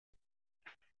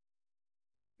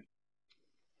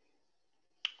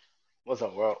What's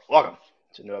up, world? Welcome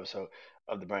to a new episode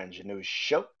of the Brandon Janu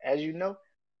Show. As you know,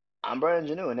 I'm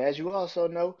Brandon Janu, and as you also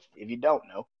know, if you don't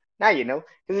know, now you know,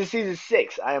 because it's season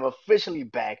six. I am officially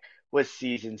back with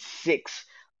season six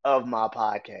of my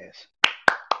podcast.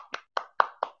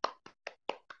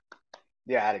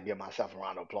 Yeah, I had to give myself a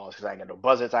round of applause because I ain't got no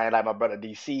buzzards. I ain't like my brother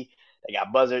DC. They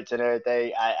got buzzards and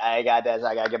everything. I ain't got that, so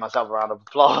I gotta give myself a round of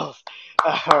applause.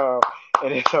 Um,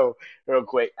 and then, so, real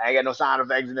quick, I ain't got no sound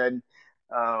effects or nothing.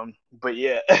 But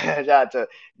yeah, shout out to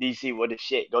DC with the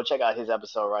shit. Go check out his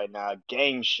episode right now,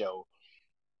 Game Show.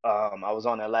 I was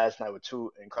on there last night with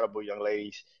two incredible young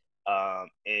ladies.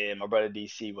 And my brother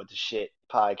DC with the shit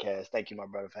podcast. Thank you, my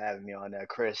brother, for having me on there.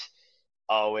 Chris,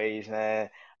 always, man.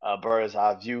 Bird's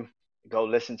Eye View. Go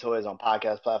listen to it. It's on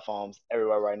podcast platforms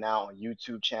everywhere right now on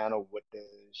YouTube channel with the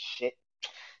shit.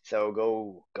 So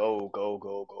go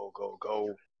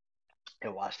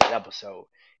and watch that episode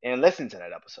and listen to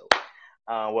that episode.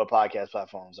 What podcast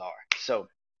platforms are. So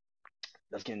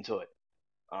let's get into it.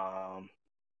 Um,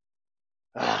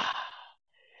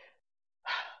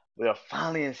 we are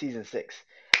finally in season six.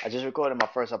 I just recorded my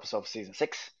first episode for season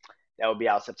six. That will be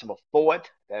out September 4th.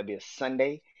 That'll be a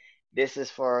Sunday. This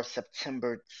is for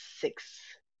September 6th.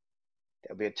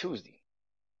 That'll be a Tuesday.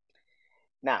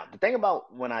 Now, the thing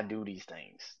about when I do these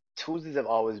things, Tuesdays have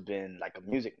always been like a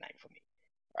music night for me,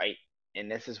 right? And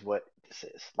this is what this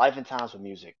is. Life and Times with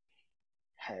Music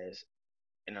has,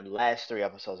 in the last three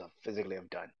episodes, I physically have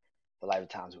done the Life and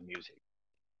Times with Music.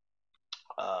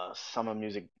 Summer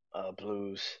Music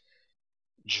Blues,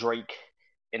 Drake,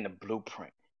 in the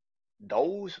Blueprint.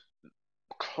 Those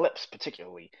clips,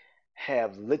 particularly,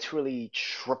 have literally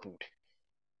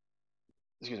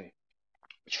excuse me,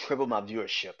 tripled my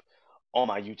viewership on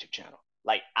my YouTube channel.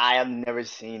 Like I have never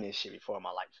seen this shit before in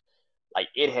my life. Like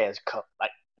it has cut.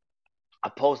 Like I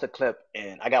post a clip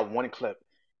and I got one clip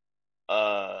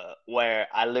where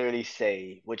I literally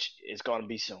say, which is gonna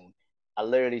be soon. I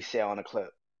literally say on the clip,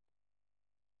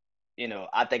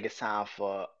 I think it's time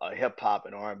for a hip hop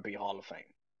and R&B Hall of Fame,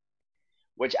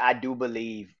 which I do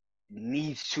believe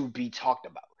needs to be talked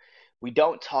about. We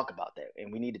don't talk about that,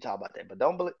 and we need to talk about that. But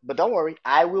don't worry,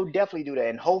 I will definitely do that,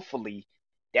 and hopefully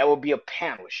that will be a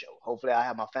panel show. Hopefully, I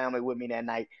have my family with me that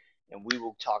night, and we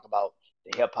will talk about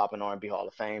the Hip Hop and R&B Hall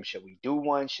of Fame. Should we do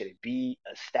one? Should it be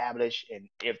established? And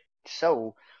if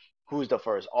so, who's the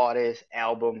first artist,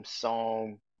 album,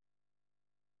 song?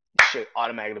 Should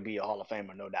automatically be a Hall of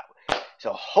Famer, no doubt.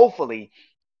 So hopefully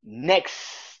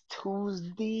next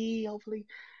Tuesday, hopefully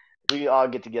we all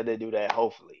get together and do that,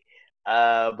 hopefully.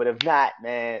 But if not,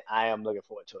 man, I am looking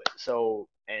forward to it. So,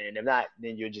 and if not,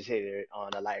 then you'll just hear it on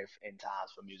the Life and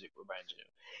Times for Music with Brandon Jr.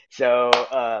 So,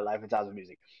 Life and Times for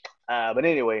Music. But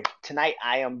anyway, tonight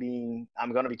I'm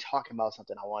gonna be talking about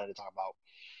something I wanted to talk about.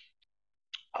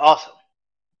 Also,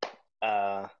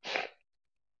 uh,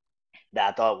 that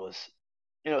I thought was,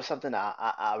 something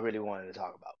I really wanted to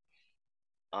talk about.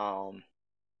 Um,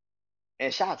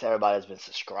 and shout out to everybody that's been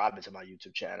subscribing to my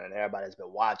YouTube channel and everybody that's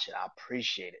been watching. I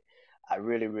appreciate it. I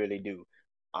really, really do.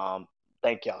 Um,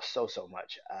 Thank y'all so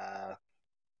much. I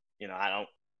don't,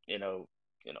 you know,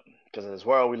 because in this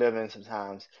world we live in,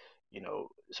 sometimes,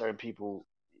 certain people,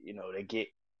 they get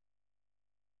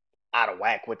out of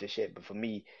whack with the shit. But for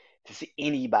me, to see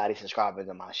anybody subscribing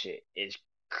to my shit is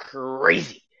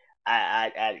crazy.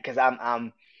 Because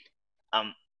I'm,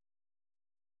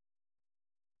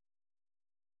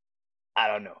 I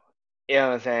don't know. You know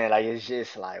what I'm saying? Like it's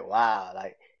just like wow,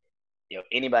 like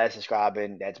anybody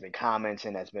subscribing, that's been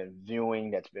commenting, that's been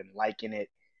viewing, that's been liking it,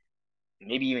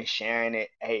 maybe even sharing it.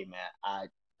 Hey man, I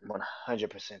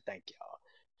 100% thank y'all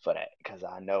for that because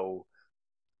I know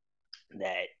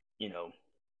that you know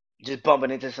just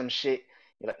bumping into some shit,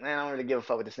 you're like, man, I don't really give a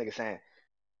fuck what this nigga saying.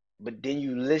 But then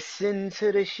you listen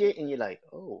to the shit and you're like,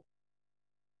 oh,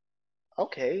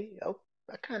 okay, oh,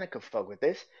 I kind of could fuck with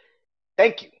this.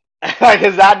 Thank you,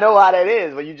 because I know how that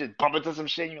is when you just bump into some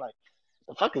shit and you're like,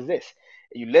 the fuck is this?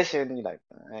 And you listen and you're like,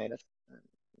 all right, that's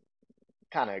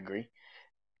kind of agree.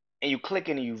 And you click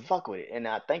it and you fuck with it. And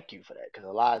I thank you for that because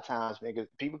a lot of times niggas,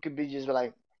 people could be just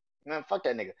like, man, fuck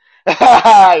that nigga.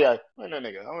 You're like, fuck that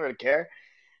nigga. I don't really care.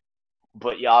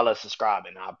 But y'all are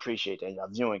subscribing. I appreciate that. Y'all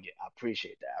viewing it. I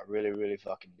appreciate that. I really, really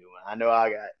fucking do. And I know I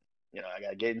got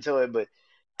to get into it, but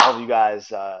I hope you guys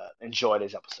enjoy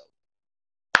this episode.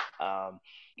 Um,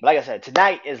 like I said,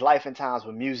 tonight is Life and Times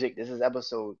with Music. This is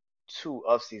episode 2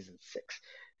 of season 6.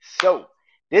 So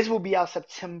this will be out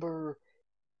September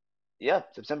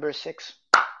 6th.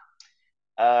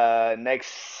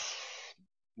 Next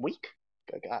week.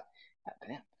 Good God. God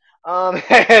damn.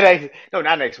 No,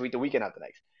 not next week. The weekend after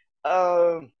next.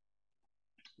 Um,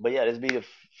 but yeah, this will be the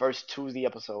first Tuesday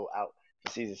episode out.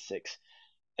 for season 6.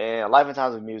 And Life and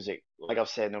Times of Music, like I've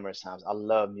said numerous times, I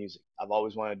love music. I've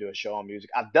always wanted to do a show on music.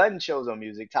 I've done shows on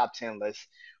music, top 10 lists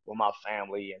with my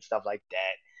family and stuff like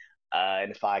that. In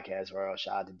this podcast world,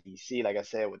 shout out to DC, like I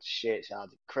said, with the shit. Shout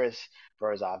out to Chris,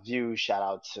 Bird's Eye View. Shout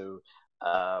out to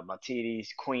my TDs,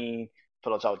 Queen,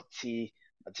 Pillow Talk with the T,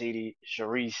 my TD,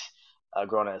 Sharice,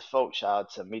 Grown Ass Folk. Shout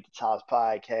out to Meet the Tops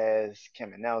Podcast,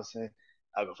 Kim and Nelson.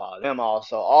 I'll go follow them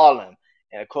also, all of them.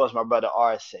 And of course, my brother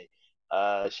RSA.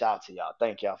 Shout out to y'all.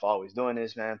 Thank y'all for always doing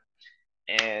this, man.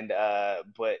 And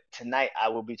but tonight I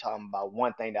will be talking about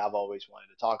one thing that I've always wanted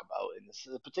to talk about, and this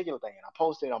is a particular thing. And I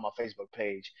posted it on my Facebook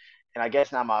page, and I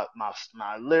guess now my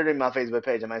literally my Facebook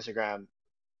page and my Instagram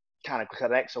kind of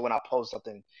connect. So when I post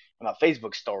something in my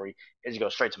Facebook story, it just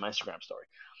goes straight to my Instagram story.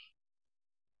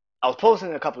 I was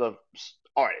posting a couple of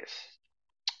artists,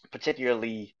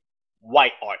 particularly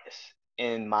white artists,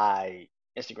 in my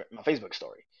Facebook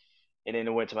story, and then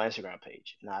it went to my Instagram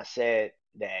page, and I said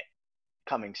that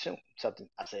coming soon. Something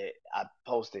I said I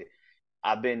posted.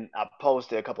 I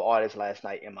posted a couple artists last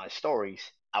night in my stories.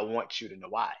 I want you to know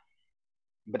why.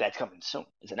 But that's coming soon.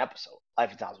 It's an episode.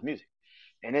 Life and Times of Music.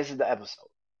 And this is the episode.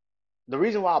 The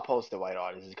reason why I posted white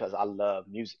artists is because I love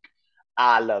music.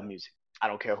 I love music. I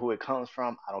don't care who it comes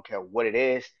from. I don't care what it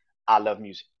is. I love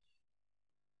music.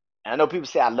 And I know people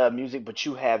say I love music, but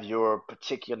you have your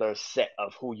particular set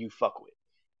of who you fuck with.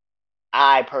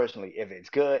 I personally, if it's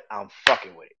good, I'm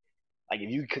fucking with it. Like if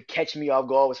you could catch me off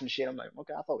guard with some shit, I'm like,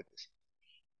 okay, I'll fuck with this.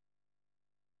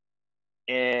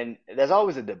 And there's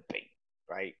always a debate,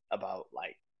 right, about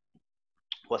like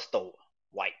what's the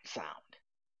white sound.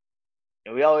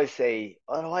 And we always say,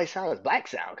 oh, the white sound is black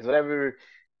sound because whatever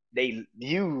they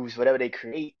use, whatever they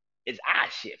create, is our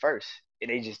shit first,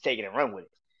 and they just take it and run with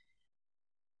it.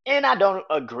 And I don't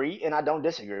agree, and I don't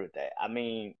disagree with that. I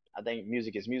mean, I think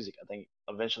music is music. I think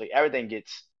eventually everything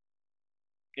gets,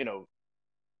 you know,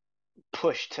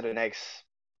 pushed to the next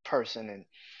person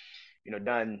and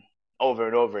done over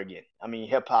and over again. I mean,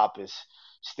 hip hop is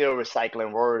still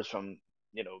recycling words from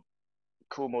you know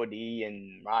Kool Moe Dee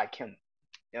and Mariah Kim.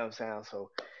 You know what I'm saying?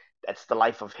 So that's the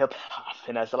life of hip hop,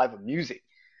 and that's the life of music.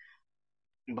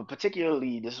 But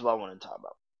particularly, this is what I want to talk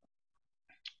about.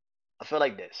 I feel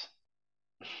like this.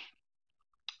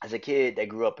 As a kid that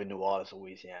grew up in New Orleans,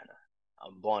 Louisiana,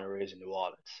 I'm born and raised in New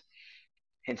Orleans,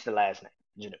 hence the last name,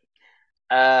 you know.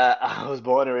 I was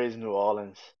born and raised in New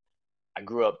Orleans. I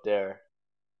grew up there.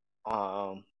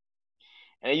 Um,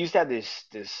 and I used to have this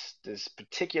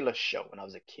particular show when I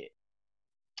was a kid.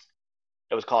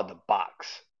 It was called The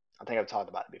Box. I think I've talked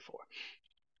about it before.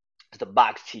 It's the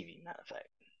Box TV, matter of fact,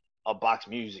 or Box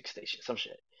Music Station, some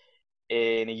shit.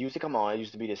 And it used to come on. It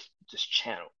used to be this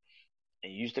channel,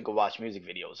 and you used to go watch music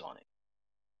videos on it.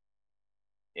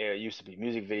 It used to be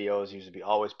music videos. It used to be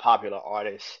always popular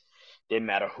artists. Didn't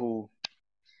matter who.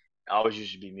 Always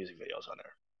used to be music videos on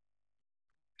there.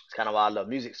 It's kind of why I love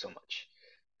music so much,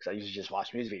 because I used to just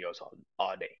watch music videos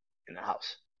all day in the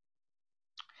house.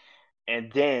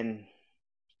 And then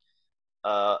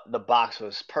the box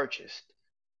was purchased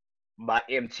by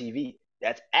MTV.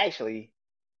 That's actually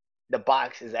the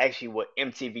box is actually what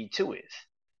MTV2 is.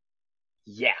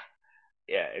 Yeah,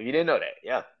 yeah. If you didn't know that,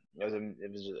 yeah, it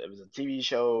was a TV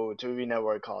show, TV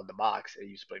network called The Box. It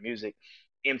used to play music.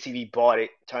 MTV bought it,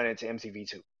 turned it into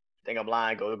MTV2. Think I'm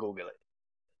lying? Go to Google it.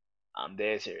 I'm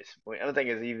dead serious. I don't think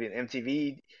it's even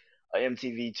MTV or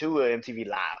MTV2 or MTV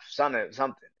Live, something.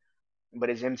 But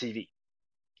it's MTV.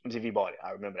 MTV bought it.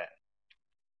 I remember that.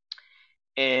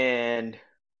 And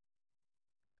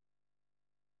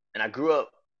I grew up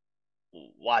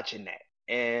watching that.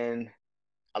 And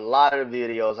a lot of the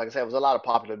videos, like I said, it was a lot of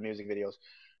popular music videos.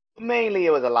 Mainly,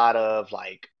 it was a lot of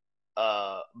like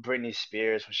Britney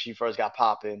Spears when she first got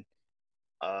popping,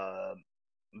 uh,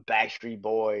 Backstreet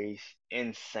Boys,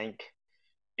 NSYNC,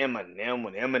 Eminem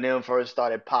when Eminem first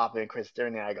started popping,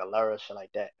 Christina Aguilera, shit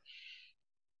like that.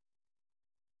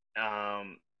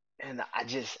 Um, and I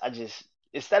just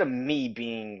instead of me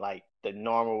being like the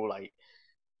normal like,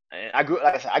 and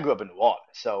like I said, I grew up in New Orleans,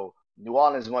 so New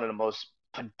Orleans is one of the most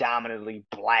predominantly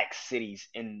black cities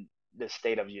in the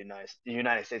state of the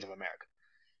United States of America.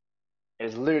 It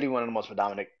is literally one of the most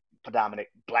predominant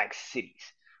black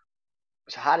cities.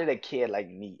 So how did a kid like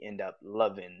me end up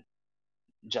loving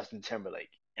Justin Timberlake,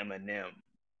 Eminem,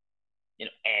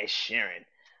 Ed Sheeran,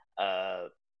 uh,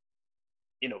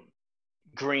 you know,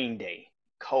 Green Day,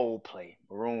 Coldplay,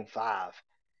 Maroon 5,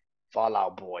 Fall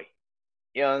Out Boy.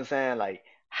 You know what I'm saying? Like,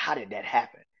 how did that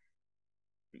happen?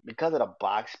 Because of the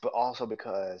box, but also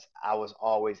because I was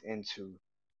always into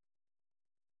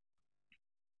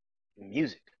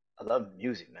music. I love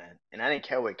music, man. And I didn't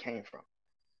care where it came from.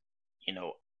 You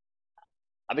know,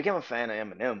 I became a fan of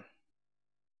Eminem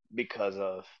because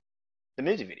of the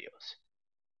music videos.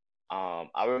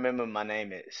 I remember My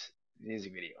Name Is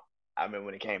music video. I remember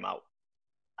when it came out.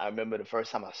 I remember the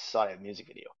first time I saw that music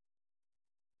video.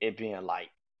 It being like,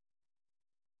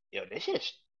 yo, this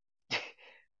shit's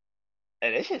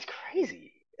and this shit's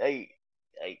crazy. Like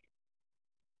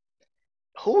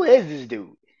who is this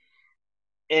dude?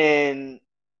 And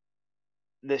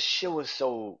the shit was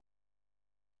so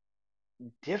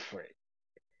different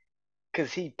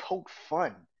because he poked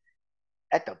fun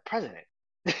at the president.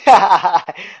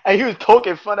 And he was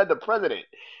poking fun at the president.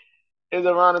 It was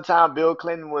around the time Bill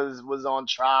Clinton was on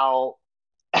trial.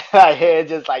 It's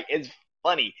just like it's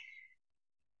funny.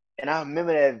 And I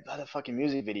remember that motherfucking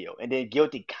music video. And then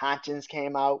Guilty Conscience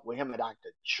came out with him and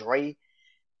Dr. Dre.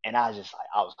 And I was just like,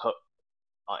 I was hooked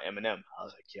on Eminem. I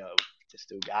was like, yo, this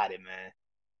dude got it, man.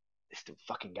 This dude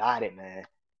fucking got it, man.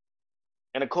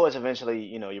 And of course, eventually,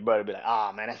 your brother be like,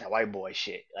 "Ah, man, that's that white boy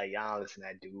shit." Like, I don't listen to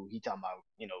that dude. He talking about,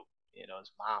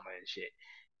 his mama and shit,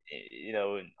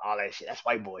 and all that shit. That's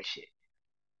white boy shit.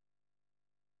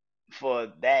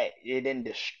 For that, it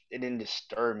didn't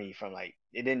disturb me from like,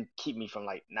 it didn't keep me from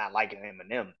like not liking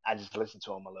Eminem. I just listened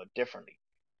to him a little differently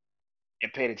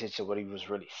and paid attention to what he was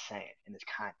really saying in his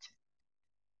content.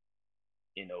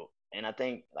 And I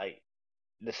think like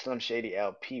the Slim Shady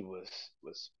LP was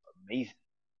amazing.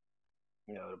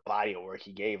 The body of work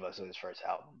he gave us with his first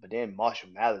album. But then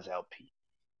Marshall Mathers LP,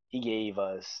 he gave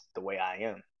us The Way I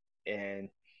Am. And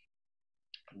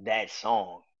that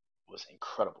song was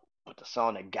incredible. But the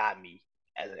song that got me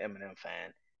as an Eminem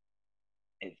fan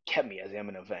and kept me as an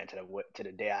Eminem fan to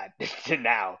the day I to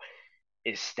now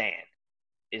is Stan.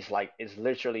 It's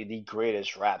literally the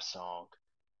greatest rap song.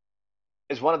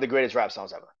 It's one of the greatest rap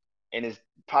songs ever. And it's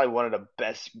probably one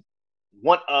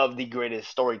of the greatest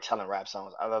storytelling rap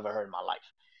songs I've ever heard in my life.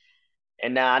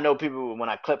 And now I know people when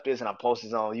I clip this and I post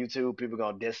this on YouTube, people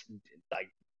gonna like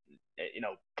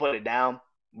put it down.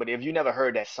 But if you never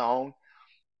heard that song,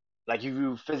 like if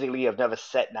you physically have never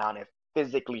sat down and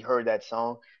physically heard that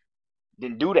song,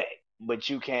 then do that. But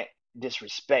you can't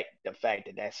disrespect the fact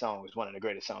that that song is one of the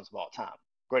greatest songs of all time,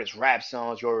 greatest rap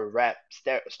songs, your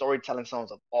storytelling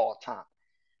songs of all time.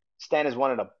 Stan is one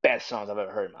of the best songs I've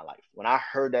ever heard in my life. When I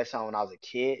heard that song when I was a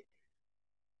kid,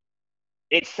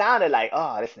 it sounded like,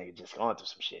 oh, this nigga just going through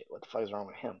some shit. What the fuck is wrong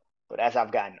with him? But as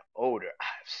I've gotten older, I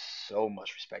have so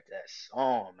much respect to that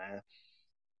song, man.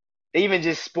 They even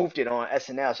just spoofed it on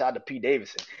SNL. Shout out to Pete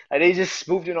Davidson. Like they just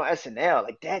spoofed it on SNL.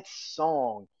 Like that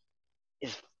song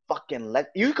is fucking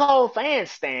you call fan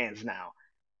stands now.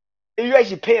 If you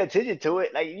actually pay attention to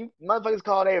it, like you motherfuckers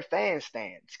call their fan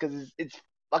stands because it's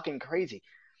fucking crazy.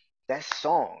 That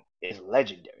song is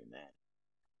legendary, man.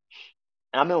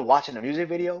 And I remember watching the music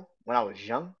video when I was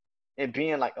young and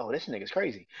being like, "Oh, this nigga's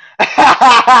crazy." Yo, this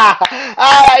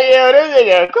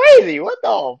nigga crazy. What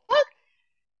the fuck?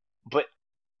 But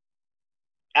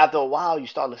after a while, you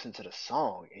start listening to the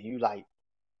song and you like,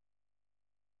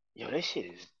 yo, this shit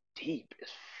is deep as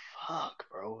fuck,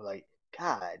 bro. Like,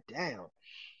 god damn.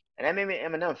 And that made me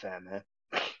an Eminem fan, man.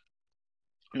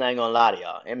 I'm not gonna lie to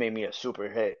y'all. It made me a super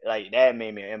hit. Like, that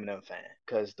made me an Eminem fan.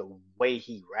 Because the way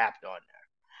he rapped on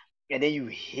there. And then you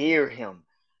hear him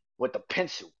with the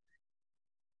pencil.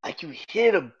 Like, you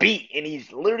hear the beat and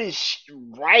he's literally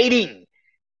writing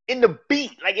in the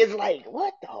beat. Like, it's like,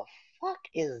 what the fuck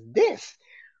is this?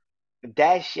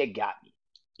 That shit got me.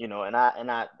 And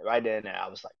I right there and there, I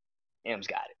was like, M's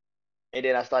got it. And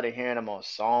then I started hearing him on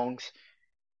songs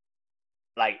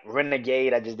like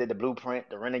Renegade. I just did the Blueprint,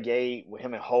 the Renegade with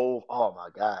him and Hove. Oh my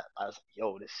god, I was like,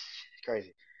 yo, this is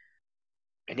crazy.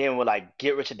 And then when like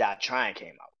Get Rich or Die Trying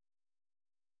came out,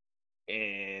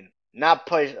 and not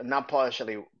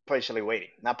partially waiting,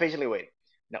 not patiently waiting.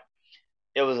 No,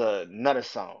 it was another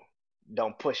song,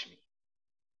 Don't Push Me,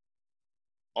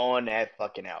 on that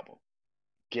fucking album.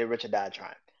 Get Rich or Die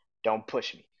Trying, Don't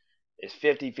Push Me. It's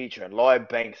 50 featuring Lloyd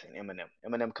Banks and Eminem.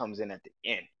 Eminem comes in at the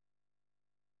end.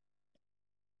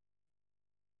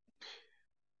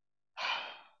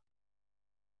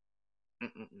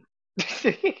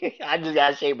 I just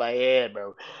gotta shake my head,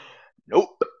 bro.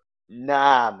 Nope.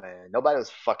 Nah, man. Nobody was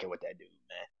fucking with that dude,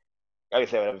 man. I can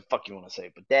say whatever the fuck you want to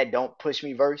say, but that Don't Push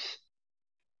Me verse,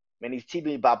 man, these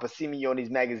TV boppers see me on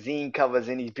these magazine covers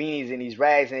and these beanies and these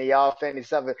rags and y'all fancy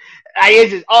stuff.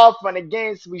 It's just all fun and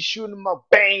games. So we shooting them up,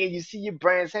 bang, and you see your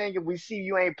brands hanging. We see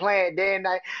you ain't playing day and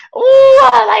night. Ooh,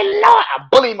 I like Lord, I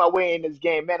bully my way in this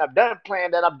game, man. I'm done playing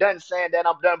that. I'm done saying that.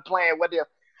 I'm done playing with you.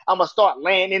 I'm gonna start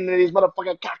laying into these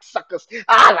motherfucking cocksuckers.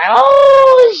 I was like,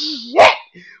 oh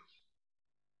shit,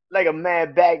 like a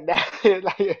man back down.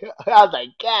 Like, I was like,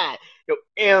 God, yo,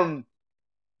 M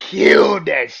killed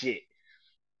that shit.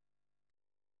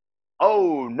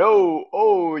 Oh no,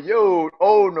 oh yo,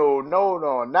 oh no, no,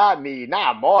 no, not me,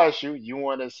 not Marshall. You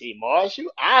want to see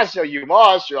Marshall? I'll show you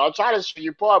Marshall. I'll try to show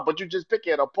you part, but you just pick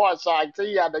it apart so I can tell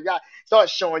you how the guy start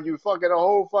showing you fucking the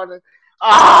whole fucking.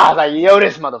 I was like, yo,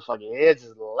 this motherfucker here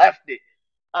just left it.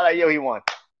 I was like, yo, he won.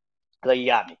 I was like, he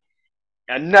got me.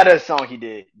 Another song he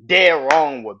did, Dead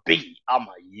Wrong with Biggie. I'm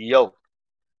like, yo,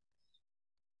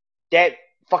 that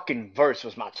fucking verse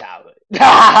was my childhood.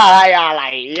 I'm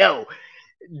like, yo,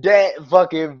 that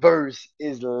fucking verse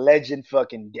is legend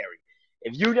fucking dairy.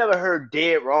 If you never heard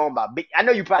Dead Wrong by Biggie, I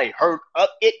know you probably heard of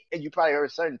it and you probably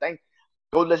heard certain things.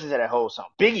 Go listen to that whole song.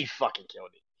 Biggie fucking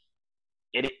killed it.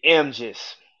 And M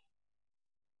just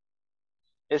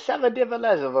it's seven different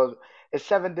levels. It's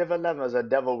seven different levels of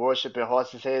devil worshiping,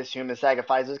 horses heads, human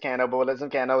sacrifices, cannibalism,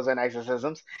 candles, and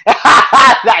exorcisms.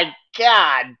 Like,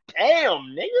 god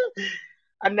damn, nigga.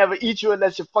 I never eat you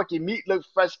unless your fucking meat looks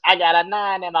fresh. I got a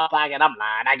nine in my pocket. I'm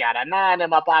lying. I got a nine in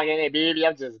my pocket. Hey, baby,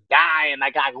 I'm just dying.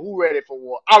 Like, who ready for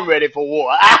war? I'm ready for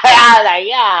war. I like,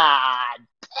 yeah,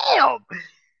 damn.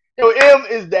 Yo, M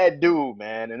is that dude,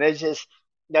 man. And it's just,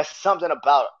 there's something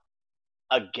about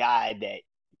a guy that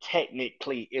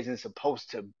technically isn't supposed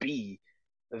to be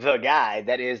the guy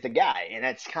that is the guy. And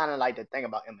that's kind of like the thing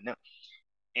about Eminem.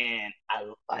 And I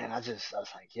was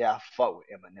like, yeah, I fuck with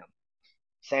Eminem.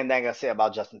 Same thing I say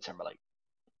about Justin Timberlake.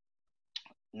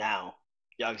 Now,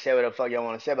 y'all can say what the fuck y'all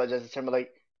want to say about Justin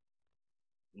Timberlake,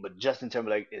 but Justin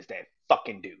Timberlake is that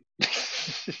fucking dude.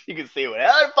 You can say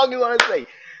whatever the fuck you want to say.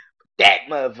 That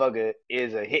motherfucker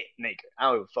is a hit maker. I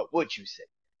don't give a fuck what you say.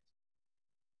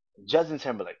 Justin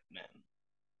Timberlake,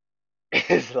 man,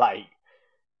 it's like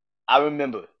I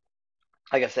remember.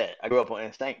 Like I said, I grew up on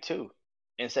Instinct too.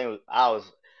 Instinct was I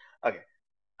was okay.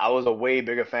 I was a way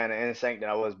bigger fan of Instinct than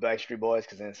I was Backstreet Boys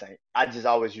because Instinct. I just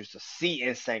always used to see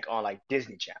Instinct on like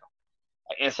Disney Channel.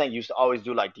 Like Instinct used to always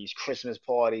do like these Christmas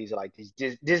parties, or like these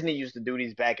Disney used to do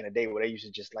these back in the day where they used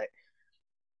to just like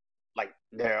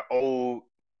their old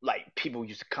like people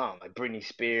used to come like Britney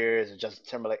Spears and Justin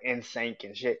Timberlake, NSYNC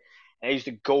and shit, and they used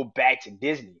to go back to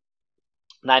Disney,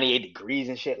 98 Degrees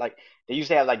and shit. Like they used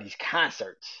to have like these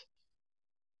concerts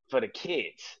for the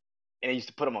kids, and they used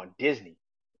to put them on Disney.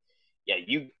 Yeah,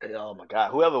 you. Oh my God,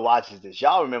 whoever watches this,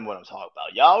 y'all remember what I'm talking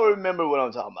about. Y'all remember what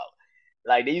I'm talking about.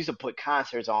 Like they used to put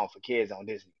concerts on for kids on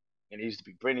Disney. And it used to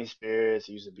be Britney Spears,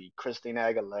 it used to be Christina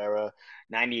Aguilera,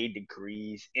 98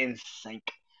 Degrees, NSYNC.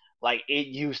 Like it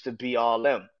used to be all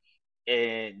them.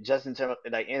 And Justin Timberlake,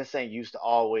 like NSYNC used to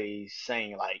always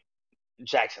sing like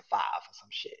Jackson 5 or some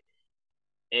shit.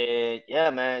 And yeah,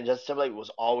 man, Justin Timberlake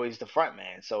was always the front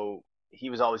man. So he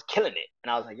was always killing it.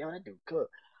 And I was like, yo, that dude good.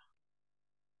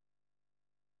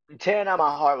 Tearing Out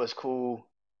My Heart was cool.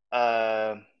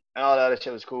 And all the other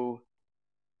shit was cool.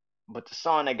 But the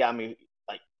song that got me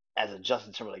like as a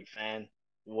Justin Timberlake fan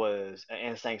was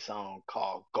an NSYNC song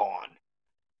called "Gone."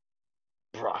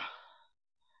 Bruh,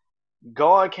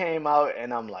 "Gone" came out,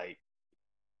 and I'm like,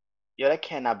 yo, that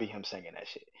cannot be him singing that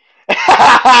shit.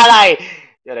 Like,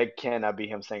 yo, that cannot be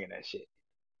him singing that shit.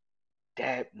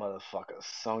 That motherfucker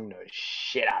sung the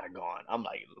shit out of "Gone." I'm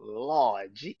like,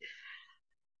 Lord, gee.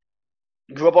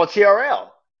 Grew up on TRL.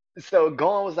 So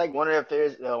 "Gone" was like one of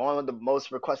one of the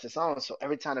most requested songs. So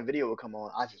every time the video would come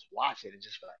on, I just watch it and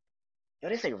just be like, yo,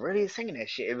 this ain't really singing that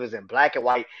shit. It was in black and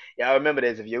white. Yeah, I remember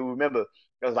this. If you remember,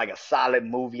 it was like a solid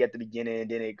movie at the beginning,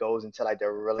 and then it goes into like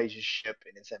their relationship,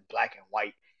 and it's in black and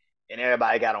white, and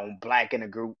everybody got on black in the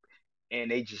group,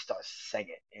 and they just start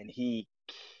singing, and he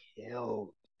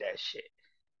killed that shit.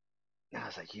 And I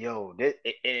was like, yo,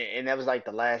 and that was like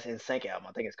the last NSYNC album.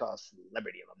 I think it's called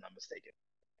Celebrity, if I'm not mistaken.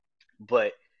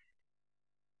 But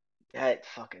that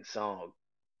fucking song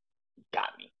got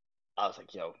me. I was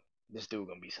like, yo, this dude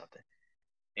gonna be something.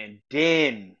 And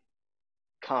then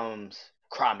comes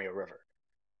Cry Me a River.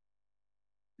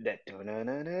 That da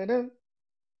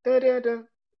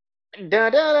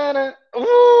da da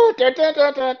ooh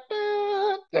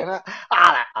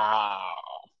oh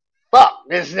fuck,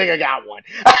 this nigga got one.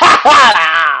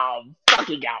 Oh, fuck,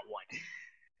 he got one.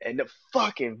 And the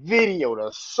fucking video,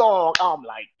 the song, I'm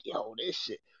like, yo, this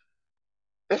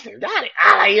nigga got it.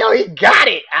 I like, yo, he got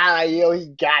it. I like, yo, he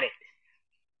got it.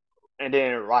 And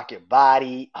then Rock Your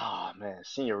Body. Oh man,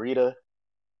 Senorita.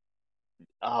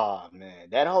 Oh man,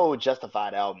 that whole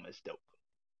Justified album is dope.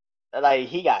 Like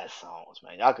he got songs,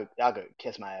 man. Y'all could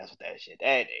kiss my ass with that shit.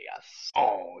 That nigga got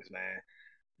songs, man.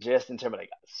 Justin Timberlake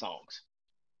got songs.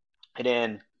 And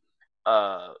then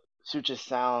Future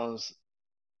Sounds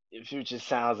Future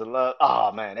Sounds of Love.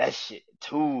 Oh man, that shit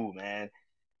too, man.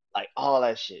 Like all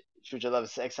that shit. Future Love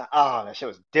Sex. Oh, that shit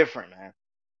was different, man.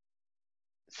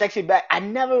 Sexy Back. I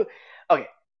never. Okay,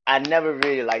 I never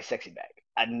really liked Sexy Back.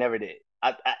 I never did.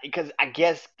 Because I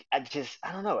guess I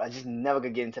don't know. I just never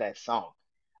could get into that song.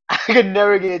 I could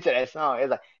never get into that song.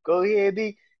 It's like, go ahead,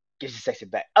 B, get your sexy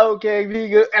back. Okay, be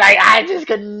good. And I just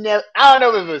could never. I don't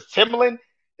know if it was Timbaland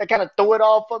that kind of threw it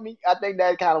off for me. I think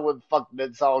that kind of would fuck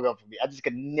the song up for me. I just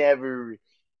could never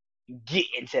get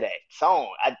into that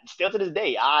song. I still to this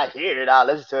day, I hear it, I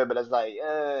listen to it, but it's like, I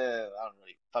don't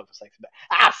really fuck with sexy back.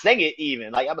 I sing it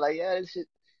even. Like I'm like, yeah, this shit.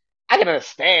 I can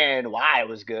understand why it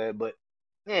was good, but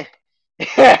eh.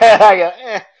 I go,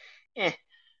 eh.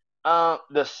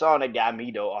 The song that got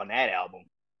me though on that album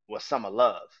was "Summer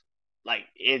Love." Like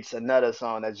it's another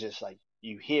song that's just like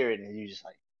you hear it and you just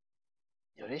like,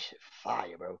 yo, this shit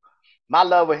fire, bro. My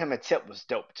love with him and Tip was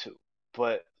dope too,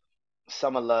 but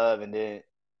 "Summer Love" and then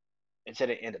 "Until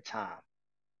the End of Time."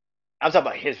 I'm talking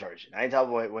about his version. I ain't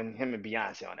talking about when him and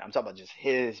Beyonce on it. I'm talking about just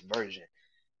his version.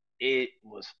 It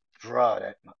was, bruh,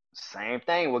 that same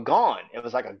thing with Gone. It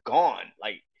was like a Gone,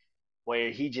 like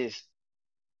where he just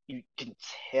you can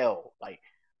tell like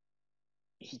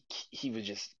he was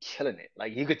just killing it.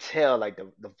 Like you could tell like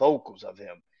the vocals of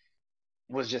him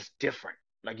was just different.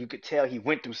 Like you could tell he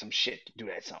went through some shit to do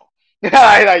that song.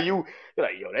 Like you're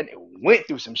like, yo, that nigga went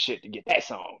through some shit to get that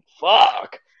song.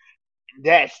 Fuck.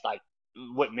 That's like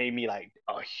what made me like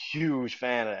a huge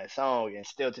fan of that song, and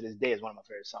still to this day is one of my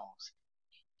favorite songs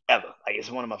ever. Like it's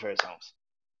one of my favorite songs.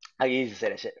 I used to say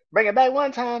that shit. Bring it back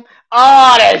one time.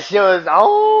 Oh, that shit was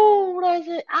that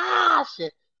shit. Ah,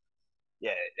 shit.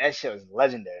 Yeah, that shit was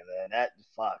legendary, man. That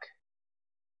fuck.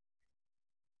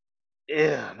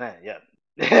 Yeah, man,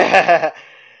 yeah.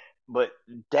 But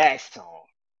that song,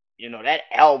 that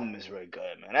album is really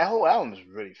good, man. That whole album is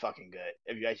really fucking good.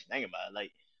 If you actually think about it,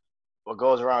 like what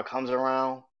goes around comes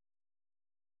around.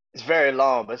 It's very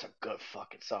long, but it's a good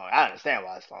fucking song. I understand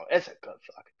why it's long. It's a good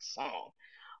fucking song.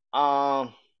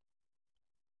 Um,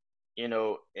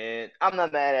 and I'm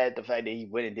not mad at the fact that he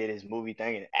went and did his movie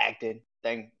thing and acting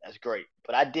thing. That's great.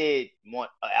 But I did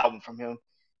want an album from him,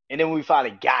 and then when we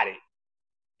finally got it,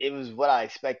 it was what I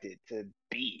expected to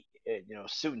be.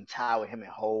 Suit and tie with him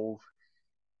and Hove.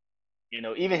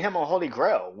 Even him on Holy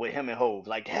Grail with him and Hove.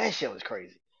 Like that shit was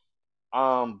crazy.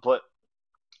 But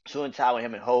suit and tie with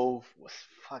him and Hove was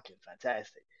fucking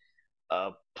fantastic.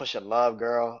 Push a Love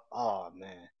Girl. Oh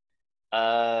man.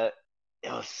 Uh,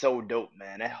 it was so dope,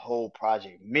 man. That whole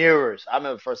project. Mirrors. I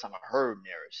remember the first time I heard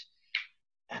Mirrors,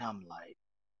 and I'm like,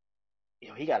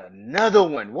 yo, he got another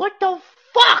one. What the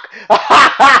fuck?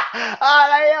 I'm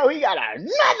like, yo, he got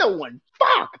another one.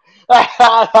 Fuck.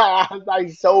 I was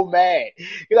like so mad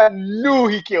because I knew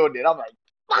he killed it. I'm like,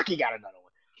 fuck, he got another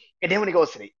one. And then when it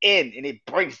goes to the end and it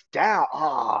breaks down,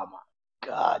 oh my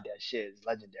god, that shit is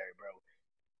legendary, bro.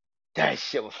 That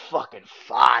shit was fucking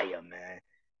fire, man.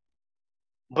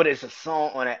 But it's a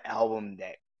song on that album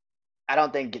that I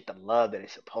don't think get the love that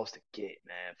it's supposed to get,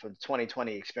 man. For the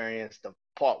 2020 experience, the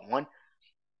part one,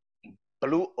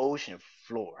 Blue Ocean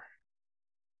Floor,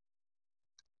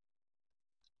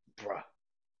 bruh.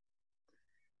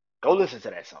 Go listen to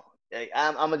that song.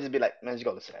 I'm gonna just be like, man, just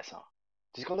go listen to that song.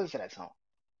 Just go listen to that song.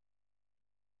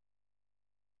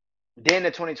 Then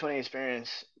the 2020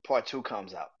 experience part two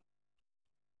comes out.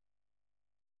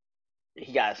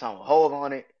 He got a song with Hove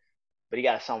on it, but he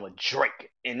got a song with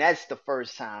Drake, and that's the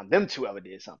first time them two ever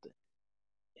did something.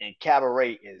 And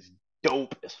Cabaret is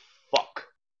dope as fuck.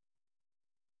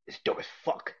 It's dope as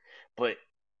fuck, but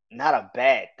not a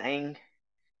bad thing.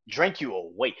 Drink You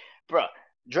Away, bruh.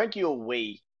 Drink You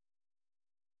Away.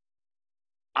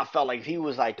 I felt like if he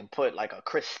was like to put like a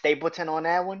Chris Stapleton on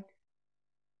that one,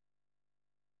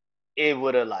 it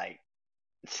would have like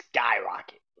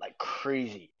skyrocket like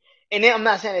crazy. And then I'm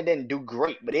not saying it didn't do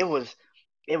great, but it was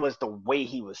the way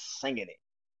he was singing it.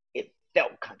 It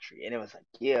felt country, and it was like,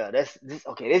 yeah, this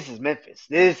okay. This is Memphis.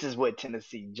 This is what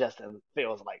Tennessee Justin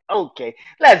feels like. Okay,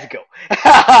 let's go.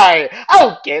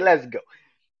 Okay, let's go.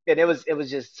 And it was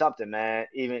just something, man.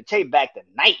 Even Take Back the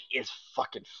Night is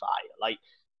fucking fire. Like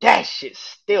that shit's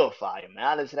still fire, man.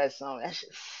 I listen to that song. That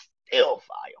shit's still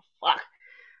fire. Fuck.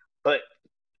 But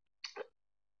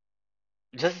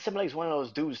Justin Timberlake's one of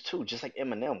those dudes too, just like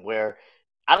Eminem, where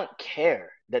I don't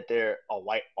care that they're a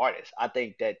white artist. I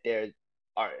think that there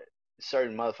are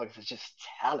certain motherfuckers that's just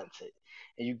talented,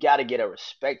 and you got to get a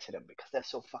respect to them because they're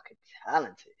so fucking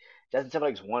talented. Justin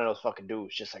Timberlake's one of those fucking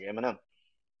dudes, just like Eminem.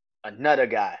 Another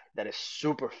guy that is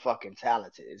super fucking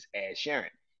talented is Ed Sheeran.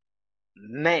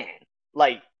 Man,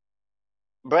 like,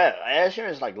 bruh, Ed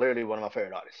Sheeran is like literally one of my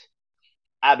favorite artists.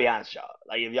 I'll be honest, y'all.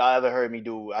 Like, if y'all ever heard me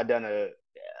do, I did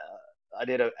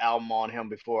an album on him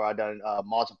before. I done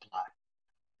Multiply,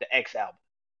 the X album.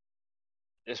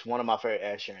 It's one of my favorite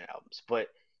Ed Sheeran albums, but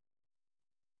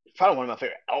it's probably one of my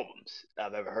favorite albums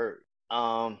I've ever heard.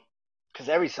 Because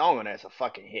every song on there is a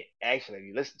fucking hit. Actually, if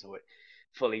you listen to it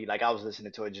fully, like I was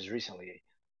listening to it just recently.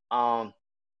 Um,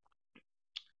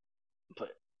 but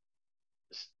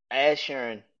Ed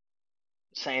Sheeran,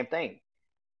 same thing.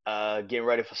 Getting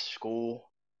ready for school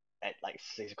at like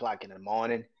 6 o'clock in the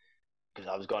morning because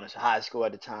I was going to high school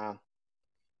at the time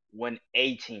when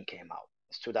 18 came out.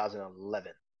 It's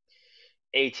 2011.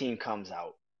 18 comes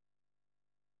out,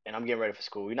 and I'm getting ready for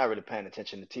school. You're not really paying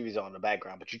attention. The TV's on in the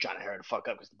background, but you're trying to hurry the fuck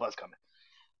up because the bus coming.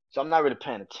 So I'm not really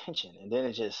paying attention, and then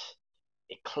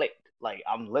it clicked. Like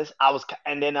I'm listen, I was,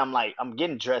 and then I'm like, I'm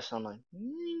getting dressed. And I'm like,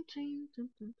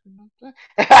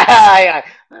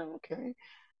 okay.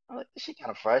 I'm like, this shit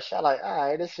kind of fresh. I like, all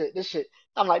right, this shit.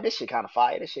 I'm like, this shit kind of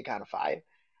fire. This shit kind of fire.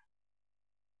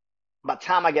 By the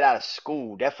time I get out of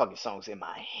school, that fucking song's in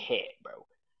my head, bro.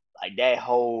 Like that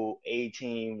whole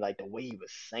 18, like the way he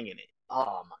was singing it.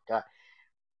 Oh my god.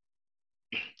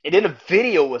 And then the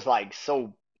video was like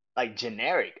so like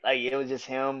generic. Like it was just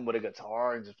him with a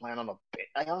guitar and just playing on a bit.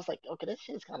 Like I was like, okay, this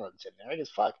shit's kind of generic as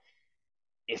fuck.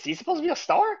 Is he supposed to be a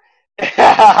star?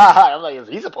 I'm like, is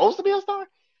he supposed to be a star?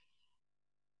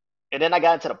 And then I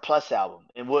got into the Plus album,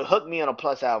 and what hooked me on a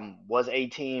Plus album was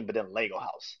 18, but then Lego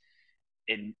House,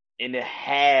 and to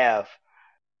have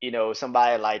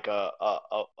somebody like a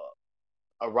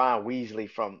Ron Weasley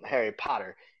from Harry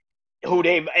Potter, who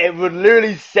they it would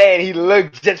literally said he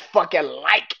looked just fucking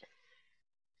like.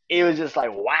 It was just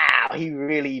like, wow, he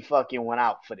really fucking went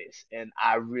out for this, and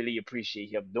I really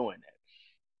appreciate him doing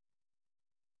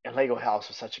that. And Lego House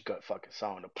was such a good fucking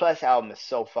song. The Plus album is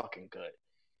so fucking good.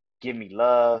 Give Me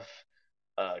Love,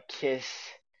 Kiss,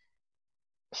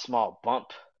 Small Bump,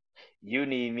 You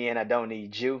Need Me and I Don't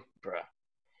Need You, bruh.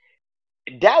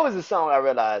 That was the song I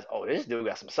realized, oh, this dude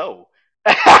got some soul.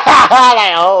 Like,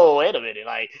 oh, wait a minute,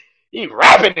 like he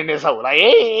rapping in this hole. Like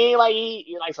he ain't like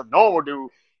he like some normal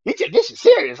dude. He take this shit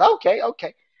serious. Okay,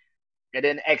 okay. And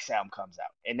then the X album comes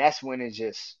out, and that's when it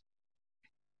just.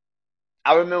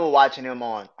 I remember watching him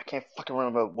on. I can't fucking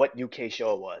remember what UK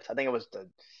show it was. I think it was the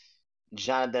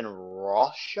Jonathan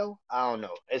Ross show. I don't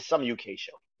know. It's some UK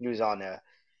show. He was on there.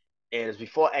 And it was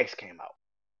before X came out.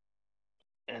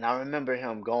 And I remember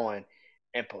him going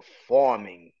and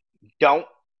performing. Don't.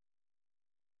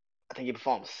 I think he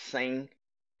performed Sing,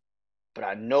 but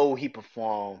I know he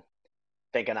performed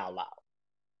Thinking Out Loud.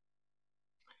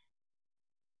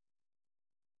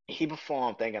 He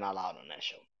performed Thinking Out Loud on that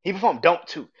show. He performed Don't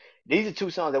too. These are two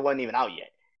songs that wasn't even out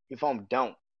yet. He performed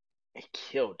Don't and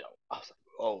killed Don't. I was like,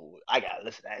 oh, I gotta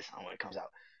listen to that song when it comes out.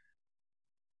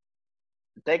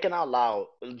 Thinking Out Loud,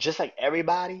 just like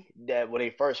everybody that when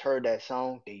they first heard that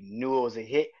song, they knew it was a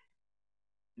hit.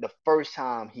 The first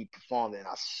time he performed it and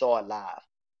I saw it live,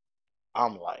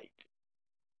 I'm like,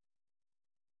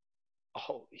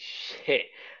 holy shit.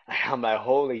 I'm like,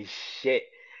 holy shit.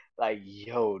 Like,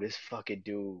 yo, this fucking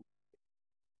dude,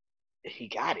 he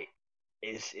got it.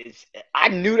 It's I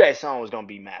knew that song was gonna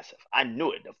be massive. I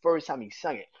knew it the first time he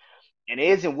sung it. And it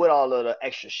isn't with all of the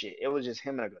extra shit. It was just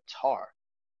him and a guitar.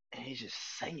 And he's just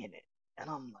singing it. And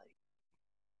I'm like,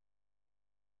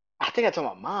 I think I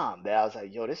told my mom that I was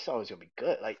like, yo, this song is gonna be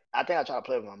good. Like, I think I tried to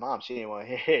play it with my mom. She didn't want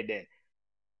to hear it. Then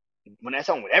when that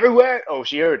song went everywhere, oh,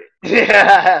 she heard it.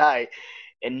 Like,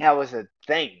 and that was a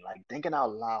thing. Like, thinking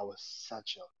out loud was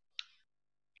such a.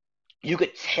 You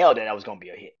could tell that was gonna be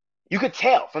a hit. You could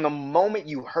tell from the moment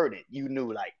you heard it. You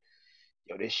knew like,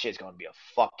 yo, this shit's gonna be a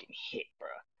fucking hit, bro.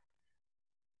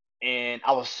 And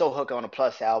I was so hooked on the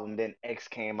Plus album. Then X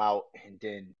came out, and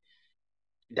then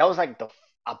that was like the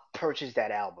I purchased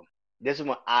that album. This is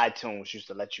when iTunes used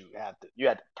to let you had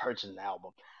to purchase an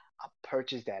album. I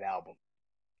purchased that album,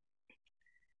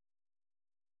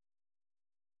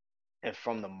 and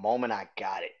from the moment I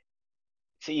got it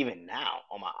to even now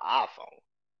on my iPhone,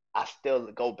 I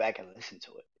still go back and listen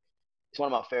to it. It's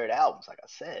one of my favorite albums. Like I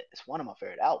said, it's one of my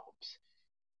favorite albums.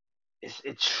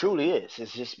 It truly is.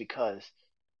 It's just because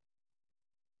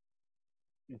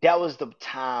that was the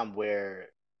time where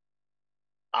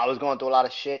I was going through a lot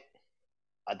of shit.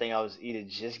 I think I was either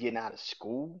just getting out of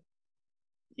school.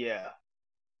 Yeah,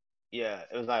 yeah.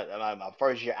 It was like my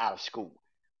first year out of school.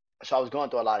 So I was going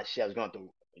through a lot of shit. I was going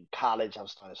through in college. I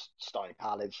was starting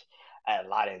college. I had a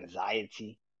lot of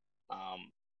anxiety, a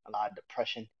lot of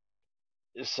depression.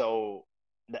 So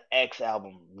the X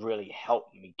album really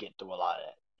helped me get through a lot of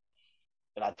that.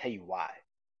 And I'll tell you why.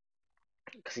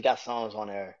 Because he got songs on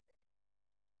there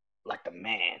like The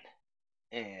Man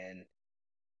and,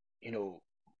 you know,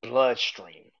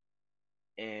 Bloodstream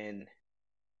and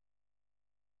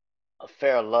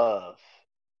Affair of Love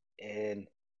and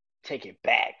Take It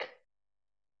Back,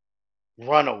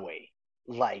 Runaway.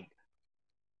 Like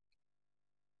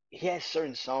he had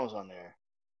certain songs on there.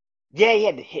 Yeah, he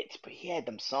had the hits, but he had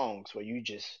them songs where you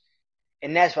just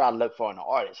and that's what I look for in an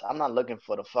artist. I'm not looking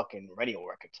for the fucking radio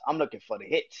records. I'm looking for the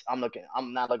hits. I'm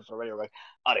not looking for radio records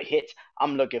or the hits.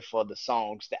 I'm looking for the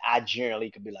songs that I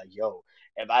generally could be like, yo,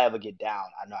 if I ever get down,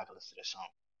 I know I can listen to this song.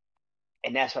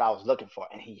 And that's what I was looking for.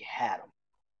 And he had them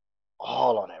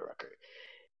all on that record.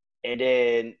 And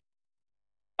then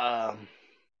um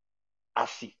I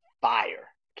See Fire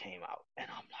came out. And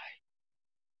I'm like,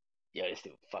 yo, this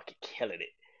dude fucking killing it.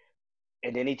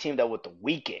 And then he teamed up with The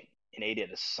Weeknd and they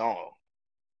did a song,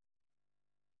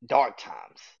 Dark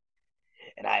Times.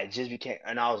 And I just became,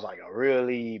 and I was like a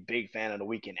really big fan of The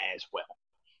Weeknd as well.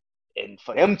 And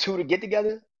for them two to get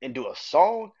together and do a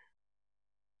song,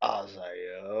 I was like,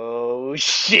 oh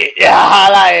shit, yeah,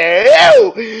 like,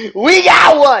 yo, we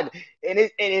got one. And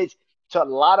it's to a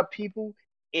lot of people,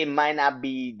 it might not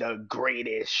be the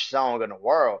greatest song in the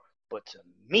world, but to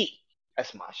me,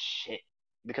 that's my shit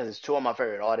because it's two of my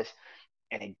favorite artists,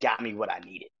 and it got me what I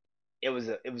needed. It was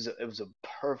a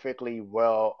perfectly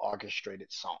well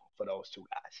orchestrated song for those two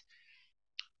guys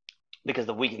because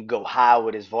the Weeknd go high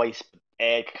with his voice,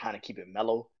 Ed can kind of keep it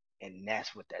mellow, and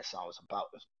that's what that song is about.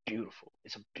 It's beautiful.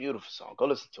 It's a beautiful song. Go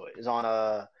listen to it. It's on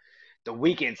the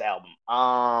Weeknd's album.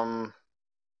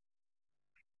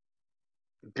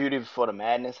 Beauty Before the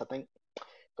Madness, I think.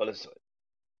 Go listen to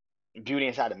it. Beauty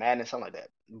Inside the Madness, something like that.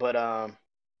 But um,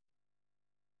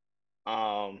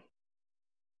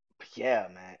 yeah,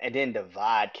 man. And then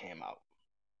Divide came out.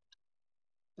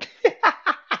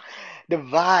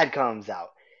 Divide comes out.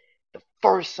 The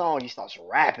first song he starts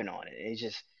rapping on it. It's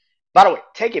just. By the way,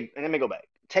 take it. And let me go back.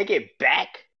 Take It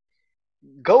Back.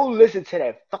 Go listen to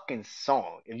that fucking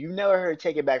song. If you've never heard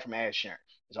Take It Back from Ed Sheeran,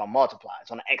 it's on Multiply.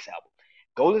 It's on the X album.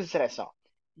 Go listen to that song.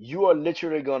 You are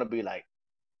literally gonna be like,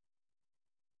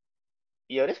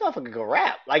 yo, this motherfucker can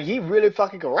rap. Like he really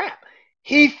fucking can rap.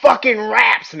 He fucking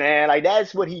raps, man. Like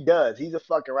that's what he does. He's a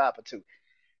fucking rapper too.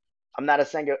 I'm not a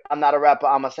singer. I'm not a rapper.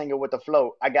 I'm a singer with a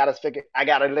flow. I got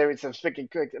a lyrics and speaking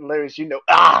quick lyrics.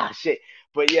 Shit.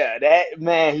 But yeah, that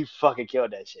man, he fucking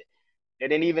killed that shit. And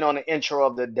then even on the intro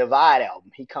of the Divide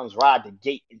album, he comes right the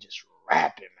gate and just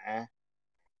rapping, man.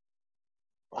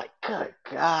 Like, good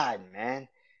God, man.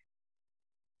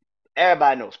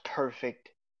 Everybody knows Perfect,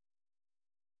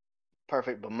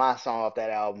 Perfect, but my song off that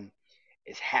album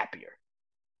is Happier.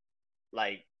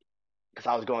 Like, because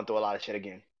I was going through a lot of shit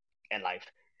again in life.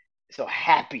 So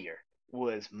Happier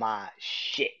was my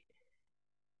shit.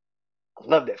 I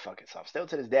love that fucking song. Still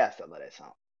to this day, I still love that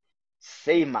song.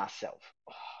 Save Myself.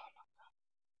 Oh,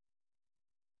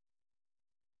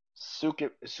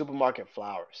 Supermarket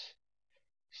Flowers.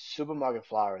 Supermarket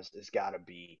Flowers has got to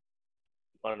be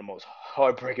one of the most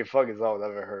heartbreaking fucking songs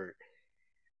I've ever heard.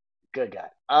 Good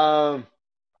God.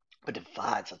 But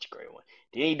Divide's such a great one.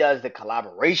 Then he does the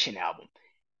collaboration album.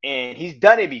 And he's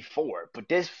done it before, but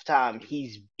this time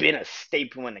he's been a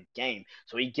staple in the game.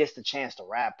 So he gets the chance to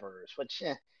rappers, which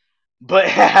but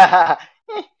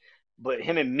but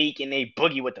him and Meek and they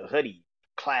boogie with the hoodie.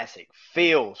 Classic.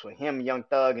 Feels with him, Young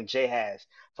Thug, and J Hash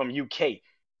from UK.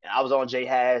 And I was on J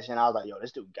Hash and I was like, yo,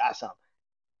 this dude got something.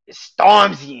 It's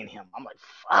Stormzy in him. I'm like,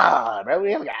 fuck, bro.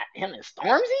 We haven't got him and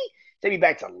Stormzy? Take me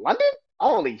back to London?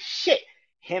 Holy shit.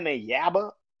 Him and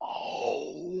Yabba.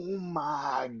 Oh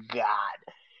my god.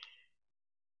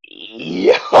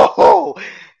 Yo,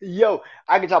 yo,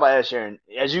 I can talk about Ed Sheeran.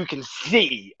 As you can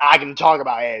see, I can talk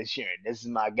about Ed Sheeran. This is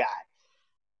my guy.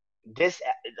 This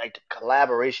like the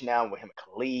collaboration now with him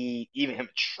and Khalid, even him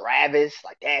and Travis,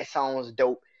 like that song was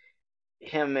dope.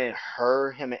 Him and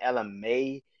Ella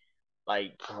May,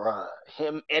 like bruh,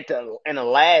 him at the in the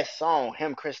last song,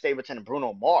 him, Chris Stapleton, and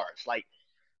Bruno Mars, like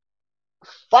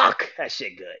fuck that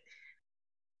shit good.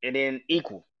 And then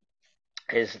Equal,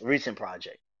 his recent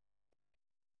project,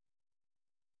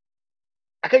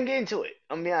 I couldn't get into it.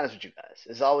 I'm gonna be honest with you guys.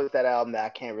 It's always that album that I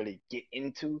can't really get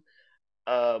into.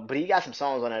 But he got some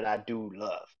songs on it that I do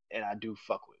love and I do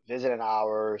fuck with. Visiting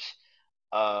Hours,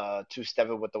 Two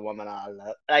Stepping with the Woman I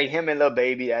Love. Like him and Lil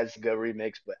Baby, that's a good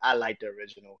remix, but I like the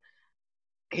original.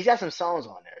 He's got some songs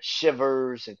on there,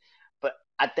 Shivers, and but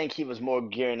I think he was more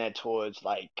gearing that towards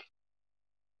like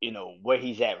where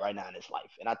he's at right now in his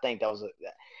life, and I think that was and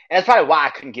that's probably why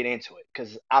I couldn't get into it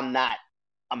because I'm not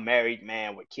a married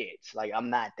man with kids, like I'm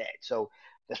not that, so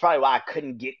that's probably why I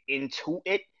couldn't get into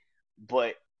it.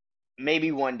 But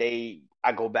maybe one day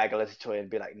I go back and listen to it and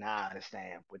be like, nah, I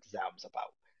understand what this album's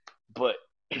about. But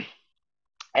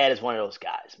Ad is one of those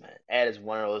guys, man. Ad is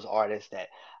one of those artists that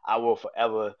I will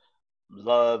forever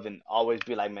love and always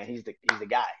be like, man, he's the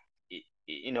guy.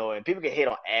 and people can hate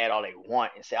on Ad all they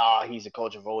want and say, "Oh, he's a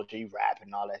culture vulture, he rapping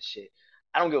and all that shit."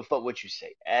 I don't give a fuck what you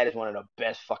say. Ad is one of the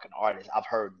best fucking artists I've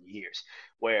heard in years.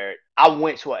 Where I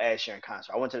went to an Ad Sheeran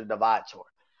concert, I went to the Divide tour,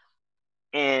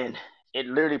 and it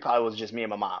literally probably was just me and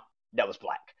my mom that was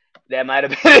black. That might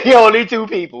have been the only two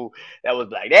people that was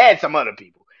black. They had some other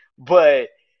people, but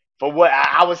for what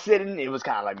I was sitting, it was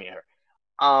kind of like me and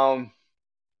her.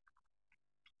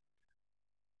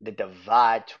 The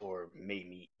Divide tour made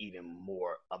me even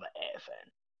more of an Ad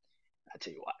fan. I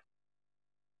tell you why.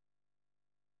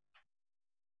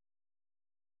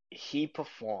 He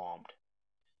performed,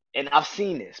 and I've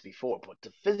seen this before, but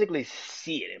to physically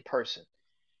see it in person,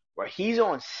 where he's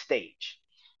on stage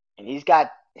and he's got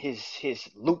his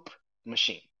loop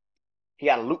machine. He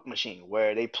got a loop machine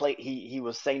where they play. He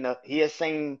was saying he is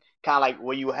saying kind of like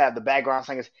where you have the background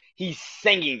singers. He's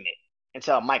singing it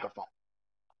into a microphone.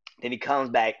 Then he comes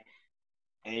back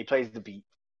and he plays the beat,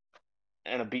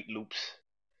 and the beat loops,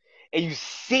 and you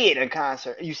see it in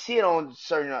concert. You see it on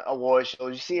certain award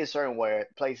shows. You see it certain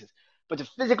places. But to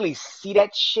physically see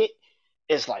that shit,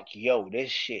 it's like, yo,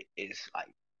 this shit is like,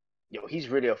 yo, he's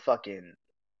really a fucking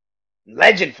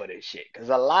legend for this shit. Because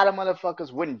a lot of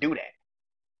motherfuckers wouldn't do that.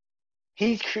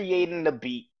 He's creating the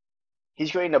beat.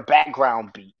 He's creating the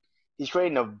background beat. He's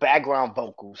creating the background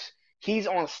vocals. He's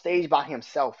on stage by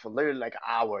himself for literally like an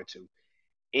hour or two.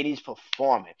 And he's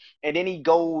performing. And then he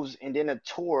goes and then a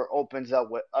tour opens up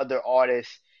with other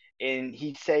artists. And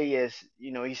he says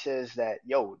that,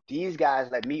 yo, these guys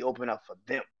let me open up for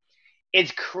them.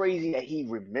 It's crazy that he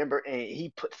remembered and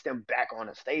he puts them back on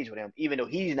the stage with him, even though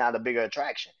he's not a bigger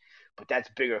attraction. But that's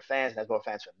bigger fans, that's more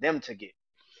fans for them to get.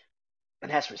 And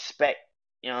that's respect.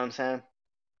 You know what I'm saying?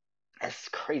 That's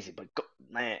crazy. But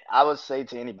man, I would say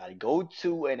to anybody, go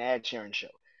to an Ed Sheeran show.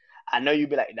 I know you'd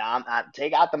be like, nah, I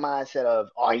take out the mindset of,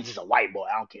 oh, he's just a white boy.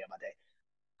 I don't care about that.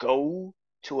 Go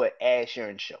to an Ed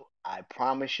Sheeran show. I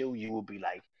promise you, you will be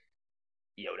like,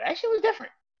 yo, that shit was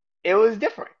different. It was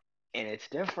different. And it's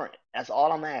different. That's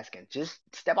all I'm asking. Just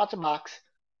step out the box.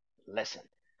 Listen.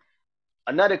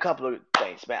 Another couple of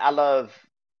things, man. I love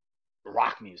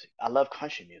rock music. I love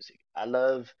country music. I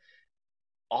love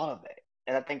all of that.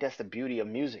 And I think that's the beauty of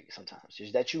music sometimes,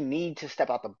 is that you need to step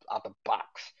out the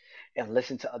box and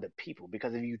listen to other people.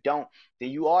 Because if you don't, then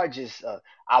you are just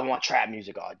I want trap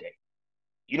music all day.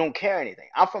 You don't care anything.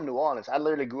 I'm from New Orleans. I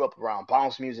literally grew up around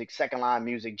bounce music, second line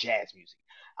music, jazz music.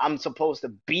 I'm supposed to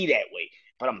be that way,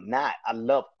 but I'm not. I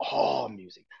love all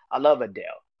music. I love Adele.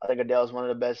 I think Adele is one of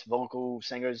the best vocal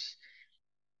singers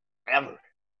ever.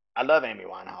 I love Amy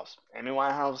Winehouse. Amy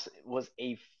Winehouse was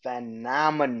a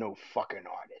phenomenal fucking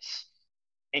artist.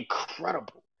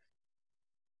 Incredible.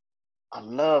 I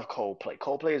love Coldplay.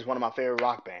 Coldplay is one of my favorite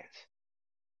rock bands.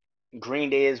 Green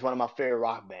Day is one of my favorite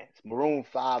rock bands. Maroon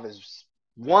 5 is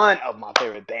one of my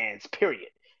favorite bands, period.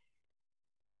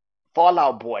 Fall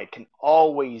Out Boy can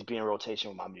always be in rotation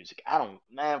with my music. I don't,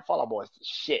 man, Fall Out Boy is the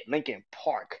shit. Linkin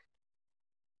Park,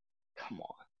 come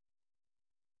on.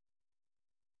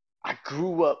 I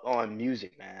grew up on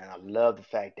music, man. I love the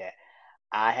fact that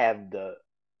I have the,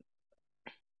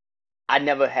 I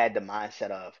never had the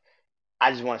mindset of,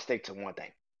 I just want to stick to one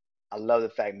thing. I love the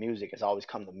fact music has always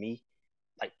come to me,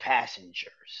 like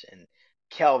Passengers and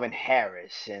Kelvin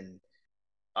Harris and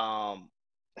um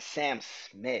Sam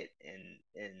Smith and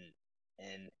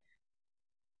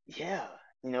yeah,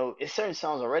 it's certain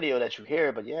songs on radio that you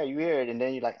hear, but yeah, you hear it and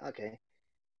then you're like, okay,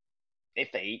 they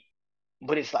fade.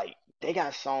 But it's like they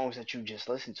got songs that you just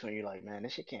listen to and you're like, man,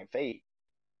 this shit can't fade.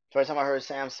 First time I heard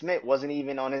Sam Smith wasn't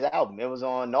even on his album. It was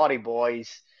on Naughty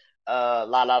Boys, La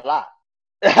La La.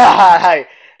 la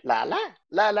la la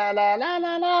la la la la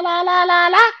la la la la la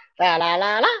la la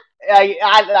la la.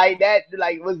 I like that.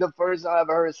 Like was the first time I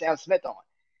ever heard Sam Smith on.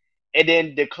 And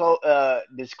then the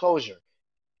disclosure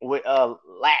with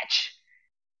Latch.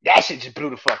 That shit just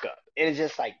blew the fuck up. And it's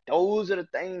just like those are the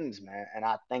things, man. And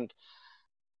I think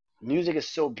music is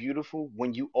so beautiful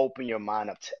when you open your mind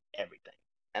up to everything.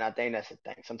 And I think that's the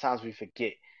thing. Sometimes we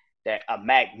forget that a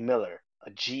Mac Miller,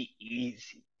 a G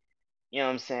Easy, you know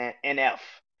what I'm saying? NF.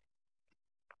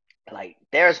 Like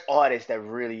there's artists that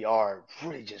really are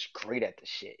really just great at the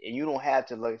shit. And you don't have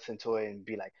to listen to it and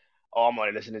be like, oh, I'm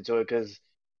only listening to it because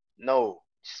no,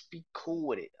 just be cool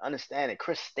with it. Understand it.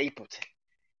 Chris Stapleton,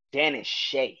 Dennis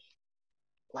Shay.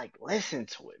 Like listen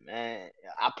to it, man.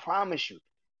 I promise you.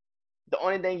 The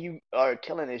only thing you are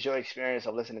killing is your experience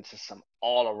of listening to some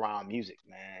all around music,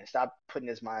 man. Stop putting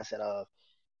this mindset of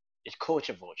it's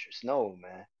culture vultures. No,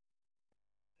 man.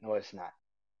 No, it's not.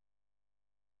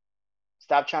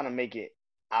 Stop trying to make it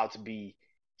out to be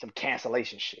some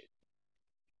cancellation shit.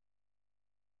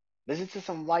 Listen to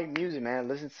some white music, man.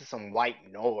 Listen to some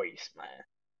white noise, man.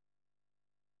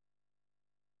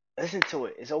 Listen to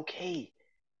it. It's okay.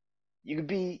 You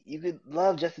could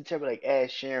love Justin Timberlake, Ed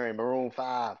Sheeran, Maroon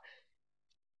 5.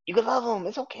 You could love them.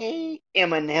 It's okay.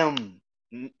 Eminem,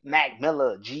 Mac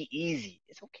Miller, G Easy.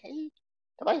 It's okay.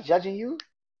 Nobody's judging you.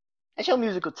 That's your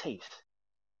musical taste.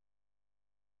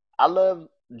 I love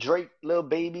Drake, Lil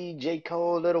Baby, J.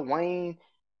 Cole, Lil Wayne,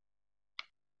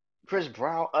 Chris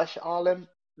Brown, Usher, all them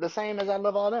the same as I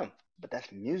love all them. But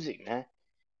that's music, man.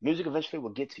 Music eventually will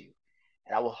get to you.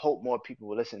 And I will hope more people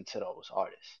will listen to those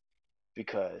artists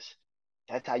because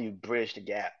that's how you bridge the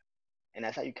gap. And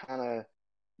that's how you kind of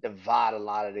divide a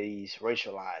lot of these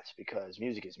racial lines because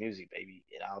music is music, baby.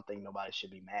 And I don't think nobody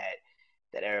should be mad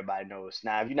that everybody knows.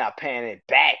 Now, if you're not paying it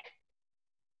back,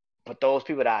 but those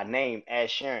people that I named, Ed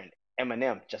Sheeran,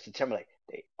 Eminem, Justin Timberlake,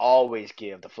 they always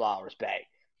give the flowers back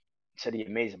to the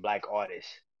amazing black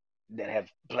artists that have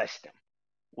blessed them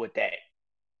with that.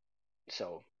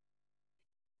 So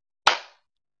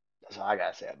that's all I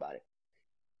gotta say about it.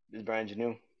 This is Brian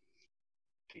Janu.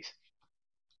 Peace.